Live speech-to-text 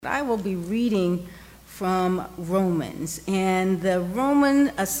I will be reading from Romans. And the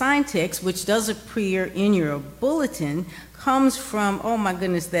Roman assigned text, which does appear in your bulletin, comes from, oh my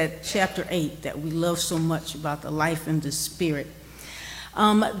goodness, that chapter 8 that we love so much about the life and the spirit.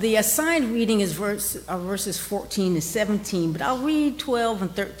 The assigned reading is verses 14 to 17, but I'll read 12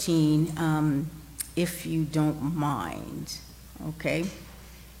 and 13 if you don't mind. Okay?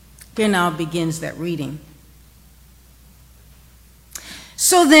 Here now begins that reading.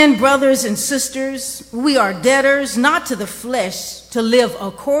 So then, brothers and sisters, we are debtors not to the flesh to live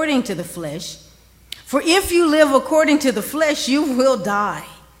according to the flesh. For if you live according to the flesh, you will die.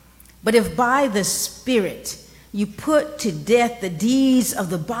 But if by the Spirit you put to death the deeds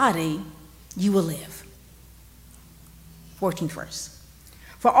of the body, you will live. 14th verse.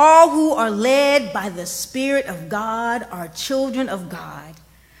 For all who are led by the Spirit of God are children of God.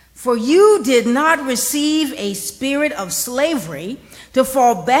 For you did not receive a spirit of slavery to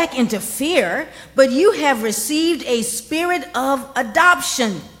fall back into fear, but you have received a spirit of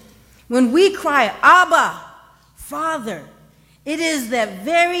adoption. When we cry, Abba, Father, it is that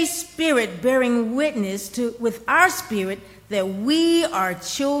very Spirit bearing witness with our spirit that we are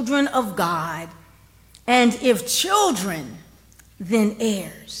children of God. And if children, then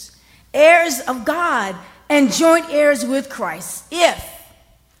heirs, heirs of God, and joint heirs with Christ,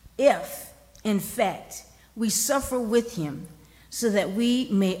 if, in fact, we suffer with him, so that we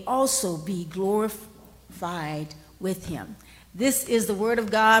may also be glorified with him. This is the word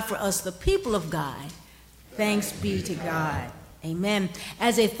of God for us, the people of God. Thanks be to God. Amen.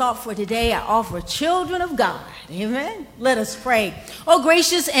 As a thought for today, I offer children of God. Amen. Let us pray. Oh,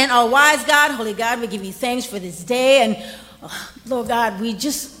 gracious and all wise God, holy God, we give you thanks for this day. And Lord God, we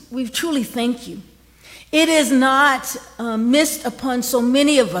truly thank you. It is not missed upon so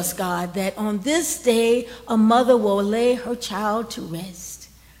many of us, God, that on this day a mother will lay her child to rest.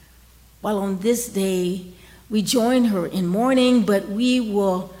 While on this day we join her in mourning, but we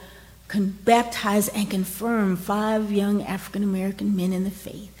will baptize and confirm 5 young African-American men in the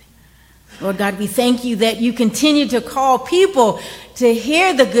faith. Lord God, we thank you that you continue to call people to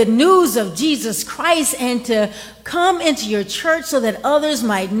hear the good news of Jesus Christ and to come into your church so that others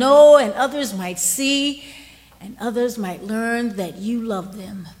might know and others might see and others might learn that you love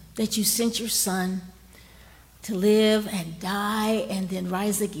them, that you sent your Son to live and die and then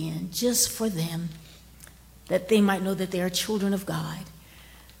rise again just for them, that they might know that they are children of God.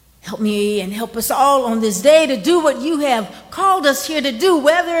 Help me and help us all on this day to do what you have called us here to do,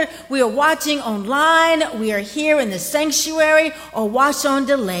 whether we are watching online, we are here in the sanctuary, or watch on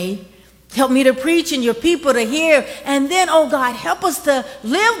delay. Help me to preach and your people to hear. And then, oh God, help us to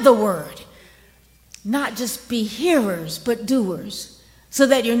live the word, not just be hearers, but doers, so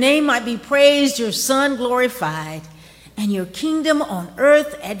that your name might be praised, your Son glorified, and your kingdom on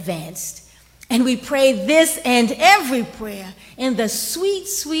earth advanced. And we pray this and every prayer in the sweet,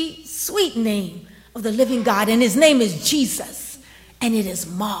 sweet, sweet name of the living God. And his name is Jesus. And it is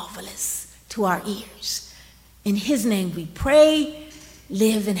marvelous to our ears. In his name we pray,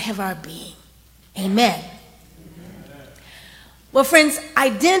 live, and have our being. Amen. Amen. Well, friends,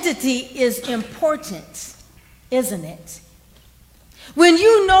 identity is important, isn't it? When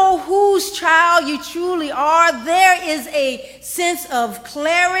you know whose child you truly are, there is a sense of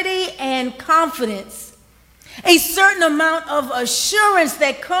clarity and confidence, a certain amount of assurance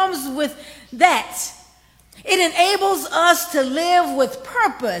that comes with that. It enables us to live with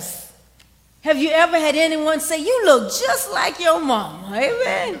purpose. Have you ever had anyone say, you look just like your mama,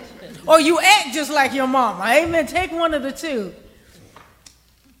 amen? Or you act just like your mama, amen? Take one of the two.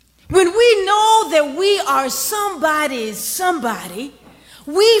 When we know that we are somebody,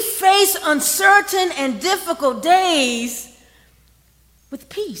 we face uncertain and difficult days with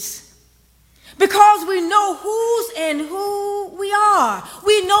peace because we know whose and who we are.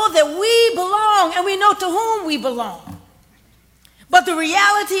 We know that we belong and we know to whom we belong. But the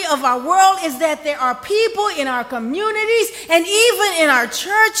reality of our world is that there are people in our communities and even in our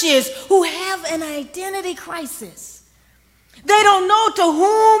churches who have an identity crisis. They don't know to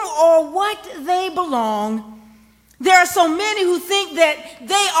whom or what they belong. There are so many who think that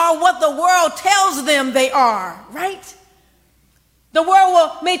they are what the world tells them they are, right? The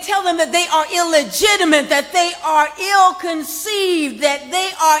world may tell them that they are illegitimate, that they are ill-conceived, that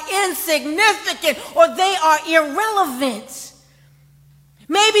they are insignificant, or they are irrelevant.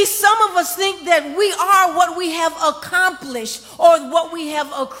 Maybe some of us think that we are what we have accomplished or what we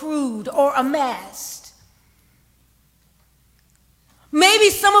have accrued or amassed. Maybe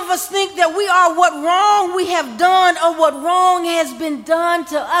some of us think that we are what wrong we have done or what wrong has been done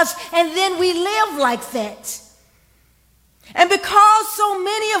to us, and then we live like that. And because so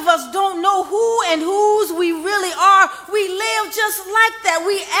many of just like that.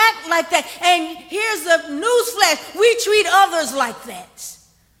 We act like that. And here's the newsflash. We treat others like that.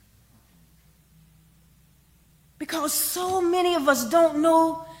 Because so many of us don't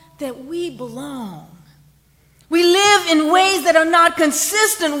know that we belong. We live in ways that are not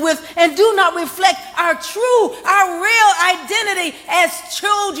consistent with and do not reflect our real identity as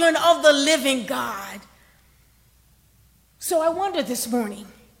children of the living God. So I wonder this morning,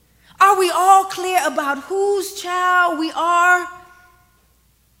 are we all clear about whose child we are?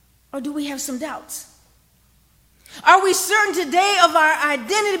 Or do we have some doubts? Are we certain today of our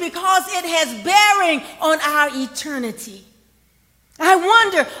identity because it has bearing on our eternity? I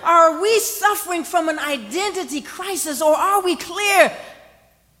wonder, are we suffering from an identity crisis, or are we clear?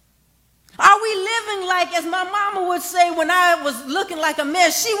 Are we living like, as my mama would say when I was looking like a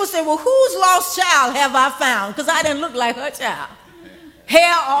mess, she would say, well, whose lost child have I found? Because I didn't look like her child.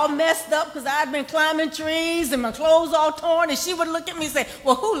 Hair all messed up because I'd been climbing trees and my clothes all torn, and she would look at me and say,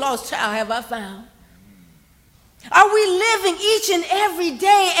 well, who lost child have I found? Are we living each and every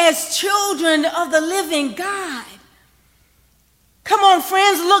day as children of the living God? Come on,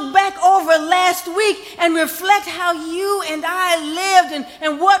 friends, look back over last week and reflect how you and I lived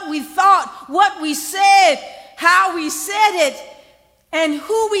and what we thought, what we said, how we said it, and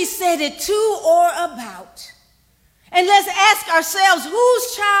who we said it to or about. And let's ask ourselves,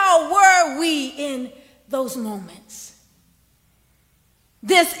 whose child were we in those moments?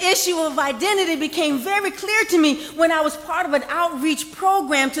 This issue of identity became very clear to me when I was part of an outreach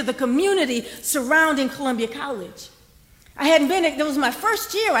program to the community surrounding Columbia College. I hadn't been, it was my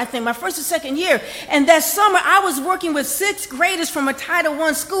first year, I think, my first or second year. And that summer, I was working with 6th graders from a Title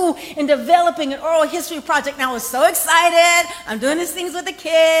I school in developing an oral history project. And I was so excited. I'm doing these things with the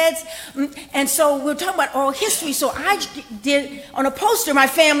kids. And so we were talking about oral history. So I did, on a poster, my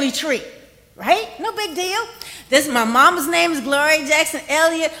family tree, right? No big deal. This, my mama's name is Gloria Jackson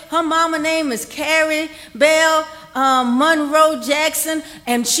Elliott. Her mama's name is Carrie Bell Monroe Jackson,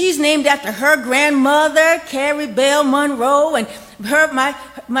 and she's named after her grandmother, Carrie Bell Monroe, and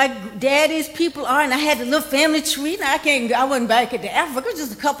my daddy's people are, and I had the little family tree, and I wasn't back at the Africa,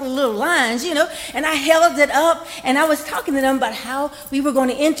 just a couple of little lines, and I held it up, and I was talking to them about how we were going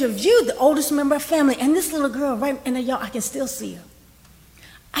to interview the oldest member of family, and this little girl right in the yard, I can still see her.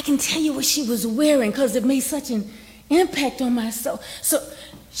 I can tell you what she was wearing because it made such an impact on my soul. So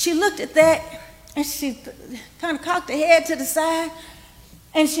she looked at that, and she kind of cocked her head to the side,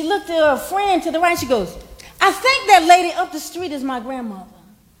 and she looked at her friend to the right, and she goes, I think that lady up the street is my grandmother.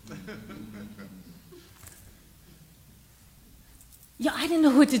 I didn't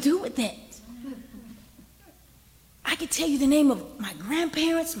know what to do with that. I could tell you the name of my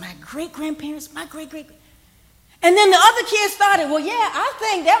grandparents, my great-grandparents, my great-great. And then the other kids started, well, yeah, I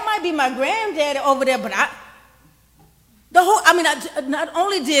think that might be my granddaddy over there, but not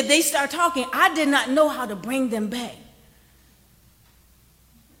only did they start talking, I did not know how to bring them back.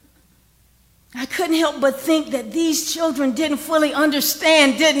 I couldn't help but think that these children didn't fully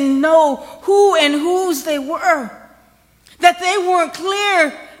understand, didn't know who and whose they were, that they weren't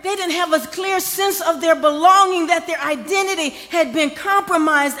clear. They didn't have a clear sense of their belonging, that their identity had been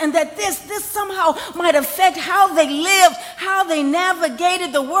compromised, and that this somehow might affect how they lived, how they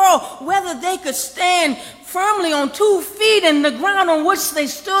navigated the world, whether they could stand firmly on 2 feet and the ground on which they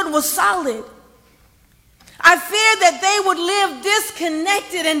stood was solid. I feared that they would live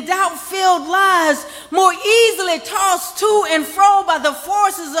disconnected and doubt-filled lives, more easily tossed to and fro by the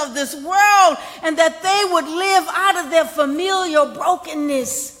forces of this world, and that they would live out of their familiar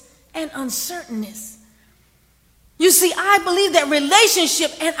brokenness and uncertainness. You see, I believe that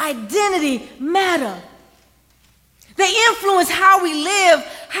relationship and identity matter. They influence how we live,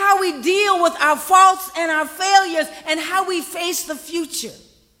 how we deal with our faults and our failures, and how we face the future.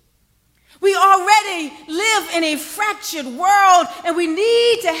 We already live in a fractured world, and we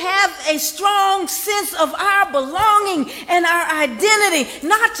need to have a strong sense of our belonging and our identity,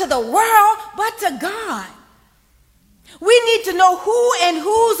 not to the world, but to God. We need to know who and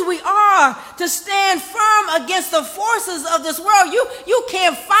whose we are to stand firm against the forces of this world. You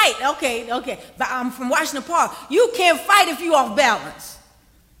can't fight. Okay, but I'm from Washington Park. You can't fight if you're off balance.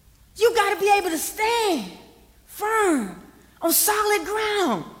 You got to be able to stand firm on solid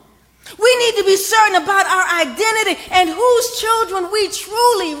ground. We need to be certain about our identity and whose children we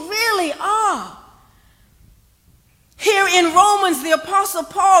truly, really are. Here in Romans, the Apostle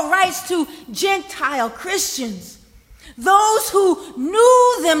Paul writes to Gentile Christians, those who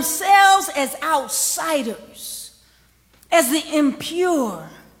knew themselves as outsiders, as the impure,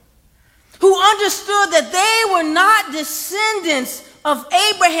 who understood that they were not descendants of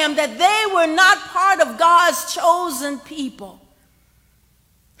Abraham, that they were not part of God's chosen people.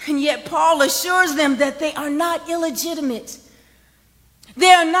 And yet Paul assures them that they are not illegitimate.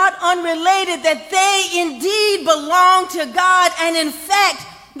 They are not unrelated, that they indeed belong to God. And in fact,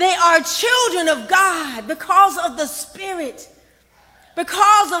 they are children of God because of the Spirit.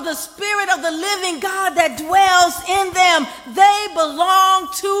 Because of the Spirit of the living God that dwells in them. They belong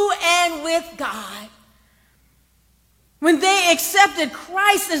to and with God. When they accepted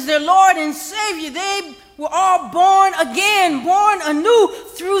Christ as their Lord and Savior, they were all born again, born anew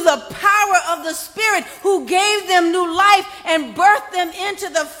through the power of the Spirit who gave them new life and birthed them into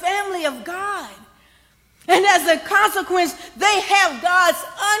the family of God. And as a consequence, they have God's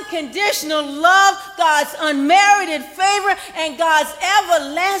unconditional love, God's unmerited favor, and God's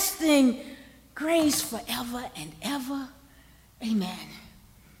everlasting grace forever and ever. Amen.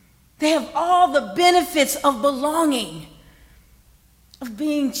 They have all the benefits of belonging, of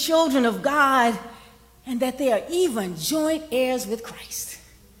being children of God, and that they are even joint heirs with Christ.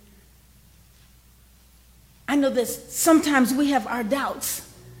 I know that sometimes we have our doubts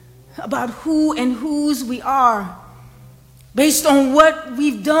about who and whose we are based on what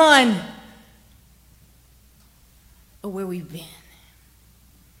we've done or where we've been,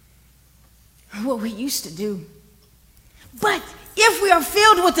 or what we used to do. But if we are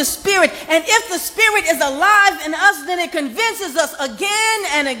filled with the Spirit, and if the Spirit is alive in us, then it convinces us again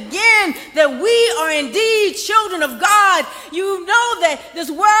and again that we are indeed children of God. You know that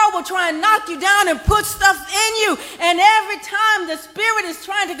this world will try and knock you down and put stuff in you. And every time the Spirit is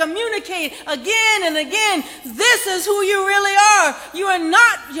trying to communicate again and again, this is who you really are. You are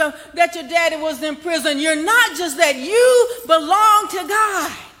not that your daddy was in prison. You're not just that. You belong to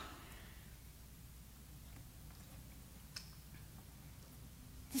God.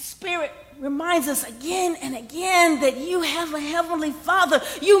 The Spirit reminds us again and again that you have a heavenly Father.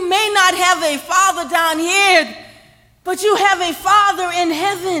 You may not have a Father down here, but you have a Father in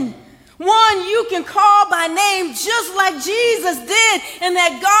heaven. One you can call by name just like Jesus did in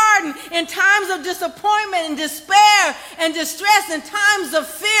that garden in times of disappointment and despair and distress and times of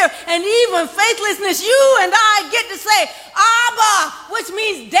fear and even faithlessness. You and I get to say, Abba, which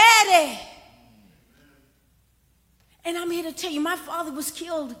means daddy. And I'm here to tell you, my father was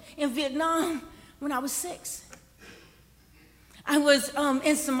killed in Vietnam when I was 6. I was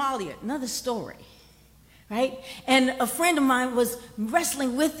in Somalia, another story, right? And a friend of mine was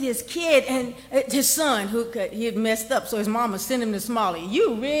wrestling with his kid and his son, he had messed up, so his mama sent him to Somalia.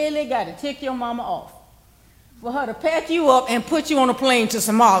 You really got to tick your mama off for her to pack you up and put you on a plane to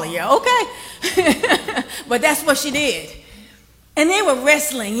Somalia, okay? But that's what she did. And they were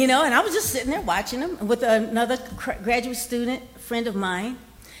wrestling, and I was just sitting there watching them with another graduate student, a friend of mine.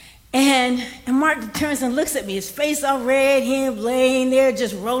 And Mark turns and looks at me, his face all red, him laying there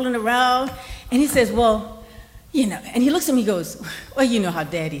just rolling around. And he says, well, and he looks at me and goes, well, you know how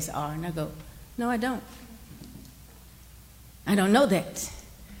daddies are. And I go, no, I don't. I don't know that.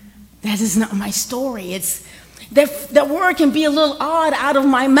 That is not my story. It's that word can be a little odd out of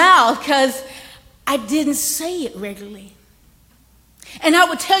my mouth because I didn't say it regularly. And I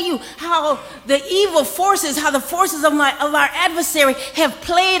would tell you how the evil forces, how the forces of our adversary have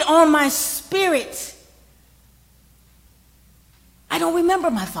played on my spirit. I don't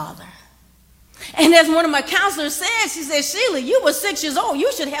remember my father. And as one of my counselors said, she said, Sheila, you were 6 years old. You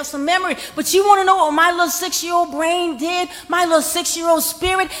should have some memory. But you want to know what my little 6-year-old brain did? My little 6-year-old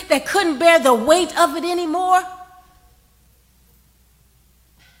spirit that couldn't bear the weight of it anymore?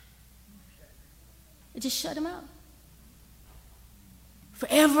 It just shut him out.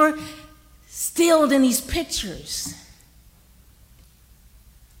 Forever stilled in these pictures.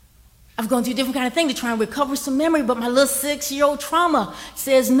 I've gone through a different kind of thing to try and recover some memory, but my little 6-year-old trauma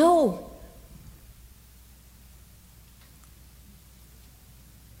says no.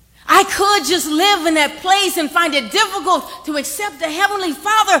 I could just live in that place and find it difficult to accept the Heavenly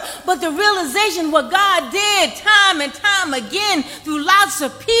Father, but the realization what God did time and time again through lots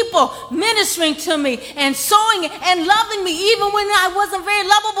of people ministering to me and sowing and loving me even when I wasn't very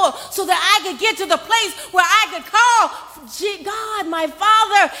lovable, so that I could get to the place where I could call God my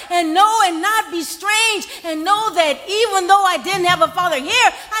Father and know and not be strange and know that even though I didn't have a father here,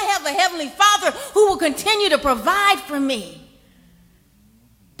 I have a Heavenly Father who will continue to provide for me.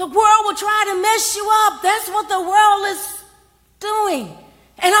 The world will try to mess you up. That's what the world is doing.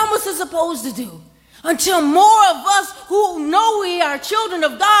 And I'm what's it supposed to do. Until more of us who know we are children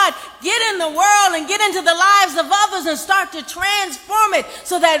of God get in the world and get into the lives of others and start to transform it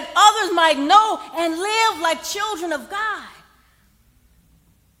so that others might know and live like children of God.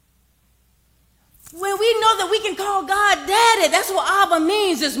 When we know that we can call God Daddy, that's what Abba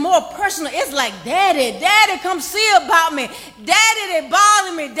means. It's more personal. It's like, Daddy, Daddy, come see about me. Daddy, they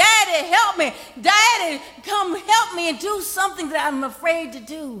bother me. Daddy, help me. Daddy, come help me and do something that I'm afraid to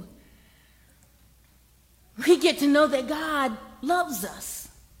do. We get to know that God loves us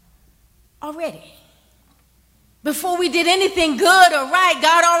already. Before we did anything good or right,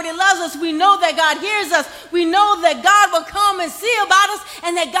 God already loves us. We know that God hears us. We know that God will come and see about us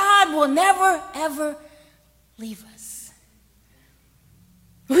and that God will never, ever leave us.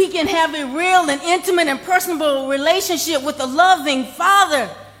 We can have a real and intimate and personal relationship with a loving Father,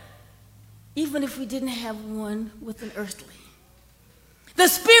 even if we didn't have one with an earthly. The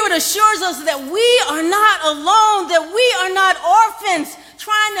Spirit assures us that we are not alone, that we are not orphans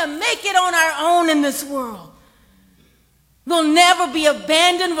trying to make it on our own in this world. We'll never be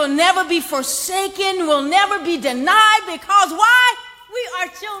abandoned. We'll never be forsaken. We'll never be denied because why? We are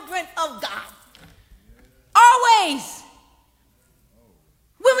children of God. Always.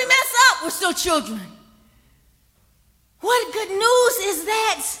 When we mess up, we're still children. What good news is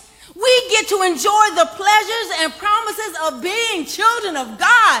that? We get to enjoy the pleasures and promises of being children of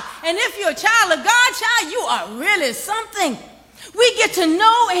God. And if you're a child of God, child, you are really something. We get to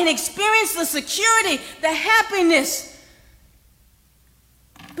know and experience the security, the happiness,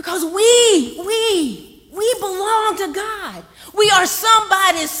 because we belong to God. We are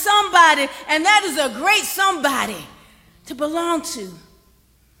somebody, and that is a great somebody to belong to.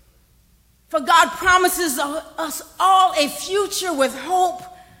 For God promises us all a future with hope.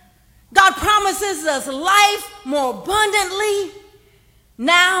 God promises us life more abundantly,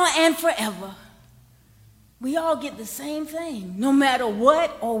 now and forever. We all get the same thing, no matter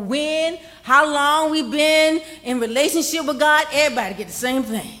what or when, how long we've been in relationship with God, everybody get the same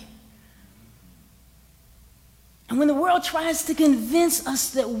thing. And when the world tries to convince us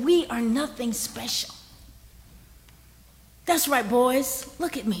that we are nothing special, that's right, boys,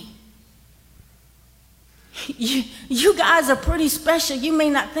 look at me. You guys are pretty special. You may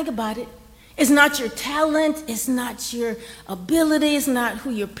not think about it. It's not your talent. It's not your ability. It's not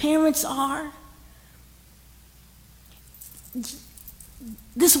who your parents are.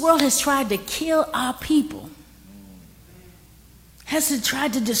 This world has tried to kill our people, has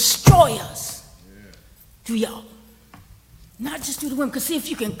tried to destroy us through y'all, not just through the women. Because see, if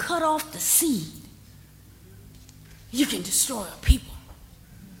you can cut off the seed, you can destroy our people.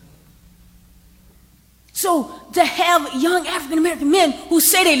 So to have young African-American men who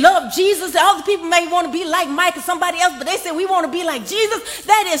say they love Jesus, that other people may want to be like Mike or somebody else, but they say we want to be like Jesus,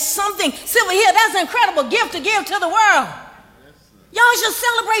 that is something. Silver Hill, that's an incredible gift to give to the world. Y'all should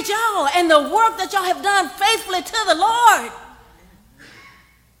celebrate y'all and the work that y'all have done faithfully to the Lord.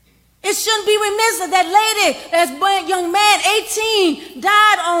 It shouldn't be remiss that that lady, that young man, 18,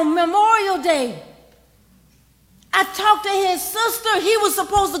 died on Memorial Day. I talked to his sister. He was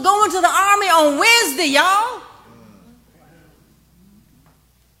supposed to go into the army on Wednesday, y'all.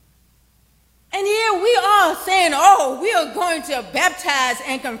 And here we are saying, oh, we are going to baptize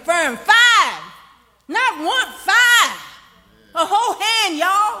and confirm 5. Not 1, 5. A whole hand,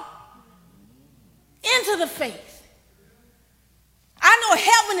 y'all, into the faith. I know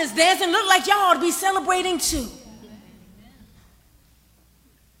heaven is dancing. Look like y'all ought to be celebrating too.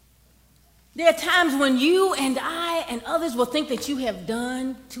 There are times when you and I and others will think that you have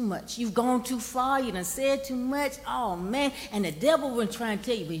done too much. You've gone too far. You done said too much. Oh, man. And the devil will try and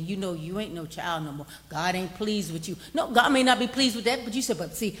tell you, but you know you ain't no child no more. God ain't pleased with you. No, God may not be pleased with that, but you said,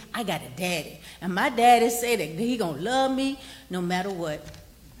 but see, I got a daddy. And my daddy said that he going to love me no matter what.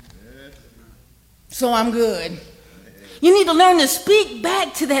 So I'm good. You need to learn to speak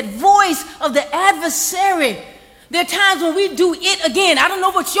back to that voice of the adversary. There are times when we do it again. I don't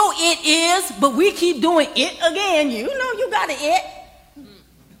know what your it is, but we keep doing it again. You know you got an it.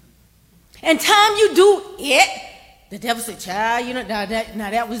 And time you do it, the devil said, child, you know, now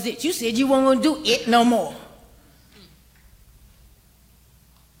that was it. You said you weren't going to do it no more.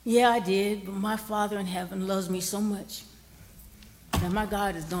 Yeah, I did, but my Father in heaven loves me so much. Now my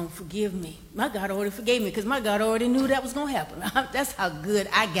God is going to forgive me. My God already forgave me because my God already knew that was going to happen. That's how good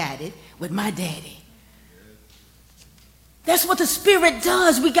I got it with my daddy. That's what the Spirit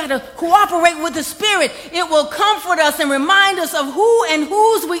does. We got to cooperate with the Spirit. It will comfort us and remind us of who and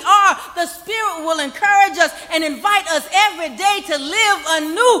whose we are. The Spirit will encourage us and invite us every day to live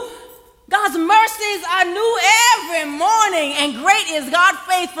anew. God's mercies are new every morning, and great is God's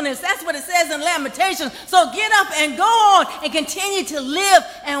faithfulness. That's what it says in Lamentations. So get up and go on and continue to live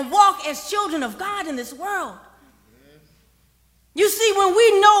and walk as children of God in this world. You see, when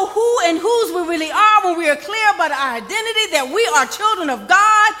we know who and whose we really are, when we are clear about our identity, that we are children of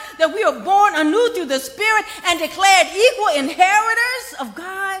God, that we are born anew through the Spirit and declared equal inheritors of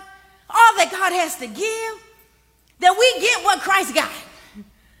God, all that God has to give, that we get what Christ got.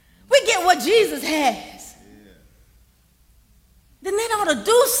 We get what Jesus has. Then that ought to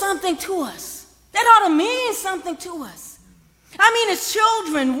do something to us. That ought to mean something to us. I mean, as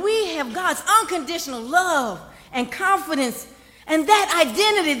children, we have God's unconditional love and confidence. And that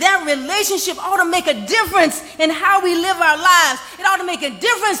identity, that relationship ought to make a difference in how we live our lives. It ought to make a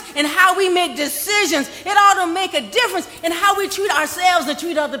difference in how we make decisions. It ought to make a difference in how we treat ourselves and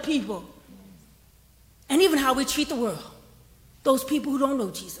treat other people. And even how we treat the world. Those people who don't know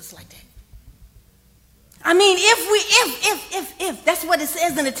Jesus like that. I mean, if, that's what it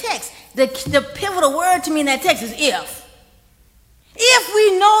says in the text. The pivotal word to me in that text is if. If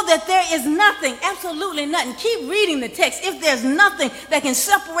we know that there is nothing, absolutely nothing, keep reading the text. If there's nothing that can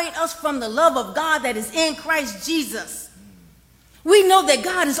separate us from the love of God that is in Christ Jesus, we know that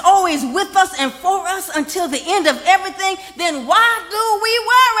God is always with us and for us until the end of everything, then why do we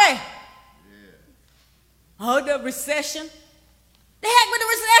worry? Oh, the recession. The heck with the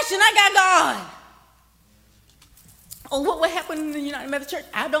recession, I got God. Oh, what happened in the United Methodist Church?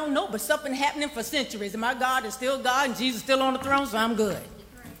 I don't know, but something happening for centuries. And my God is still God, and Jesus is still on the throne, so I'm good.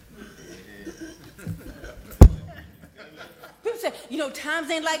 People say,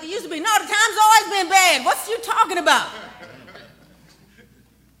 times ain't like they used to be. No, the times always been bad. What's you talking about?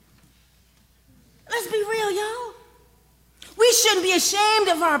 Let's be real, y'all. We shouldn't be ashamed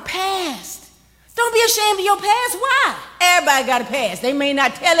of our past. Don't be ashamed of your past. Why? Everybody got a past. They may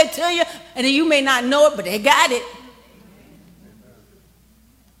not tell it to you, and you may not know it, but they got it.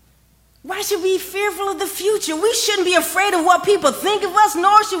 Why should we be fearful of the future? We shouldn't be afraid of what people think of us,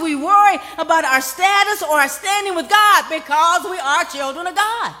 nor should we worry about our status or our standing with God, because we are children of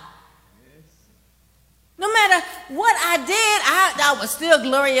God. No matter what I did, I was still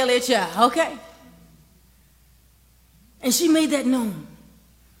Gloria Elliott child, okay? And she made that known.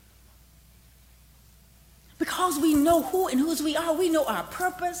 Because we know who and whose we are, we know our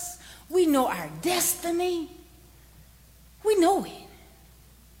purpose, we know our destiny, we know it.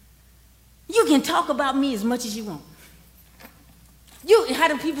 You can talk about me as much as you want. How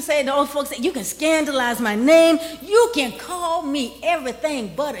do people say, the old folks say, you can scandalize my name. You can call me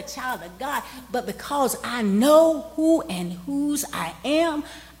everything but a child of God. But because I know who and whose I am,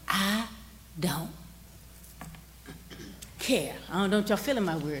 I don't care. Don't y'all feeling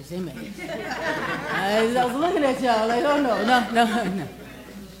my words, amen. I was looking at y'all like, oh no.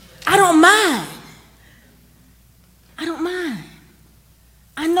 I don't mind. I don't mind.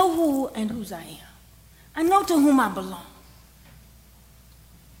 I know who and whose I am. I know to whom I belong.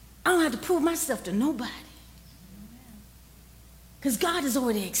 I don't have to prove myself to nobody. Because God has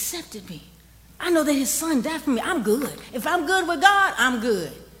already accepted me. I know that his son died for me. I'm good. If I'm good with God, I'm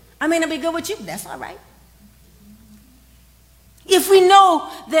good. I may not be good with you, that's all right. If we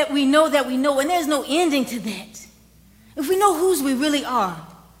know that we know that we know, and there's no ending to that, if we know whose we really are,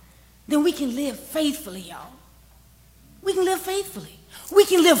 then we can live faithfully, y'all. We can live faithfully. We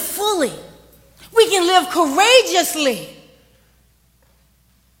can live fully. We can live courageously.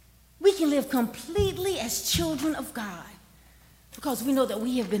 We can live completely as children of God because we know that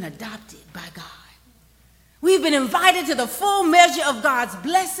we have been adopted by God. We've been invited to the full measure of God's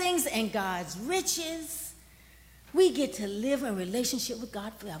blessings and God's riches. We get to live in relationship with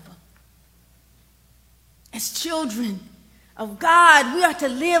God forever. As children of God, we are to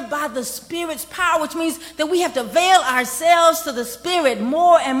live by the Spirit's power, which means that we have to avail ourselves to the Spirit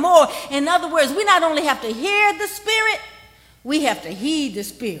more and more. In other words, we not only have to hear the Spirit, we have to heed the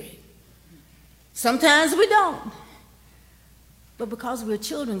Spirit. Sometimes we don't. But because we're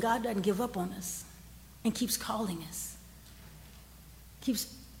children, God doesn't give up on us and keeps calling us,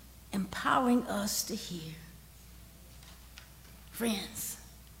 keeps empowering us to hear. Friends,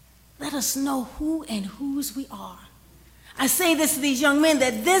 let us know who and whose we are. I say this to these young men,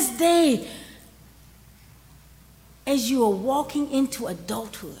 that this day, as you are walking into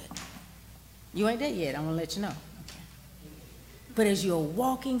adulthood, you ain't there yet, I'm going to let you know. Okay. But as you are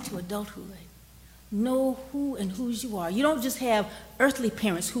walking to adulthood, know who and whose you are. You don't just have earthly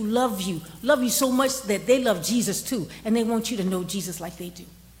parents who love you so much that they love Jesus too, and they want you to know Jesus like they do.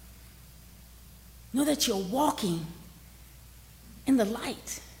 Know that you're walking in the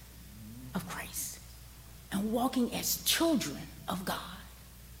light of Christ and walking as children of God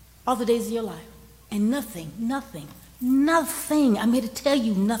all the days of your life. And nothing, I'm here to tell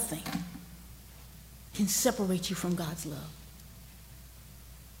you, nothing can separate you from God's love.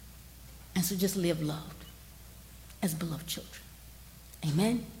 And so just live loved as beloved children.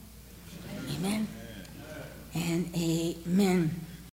 Amen. Amen. And amen.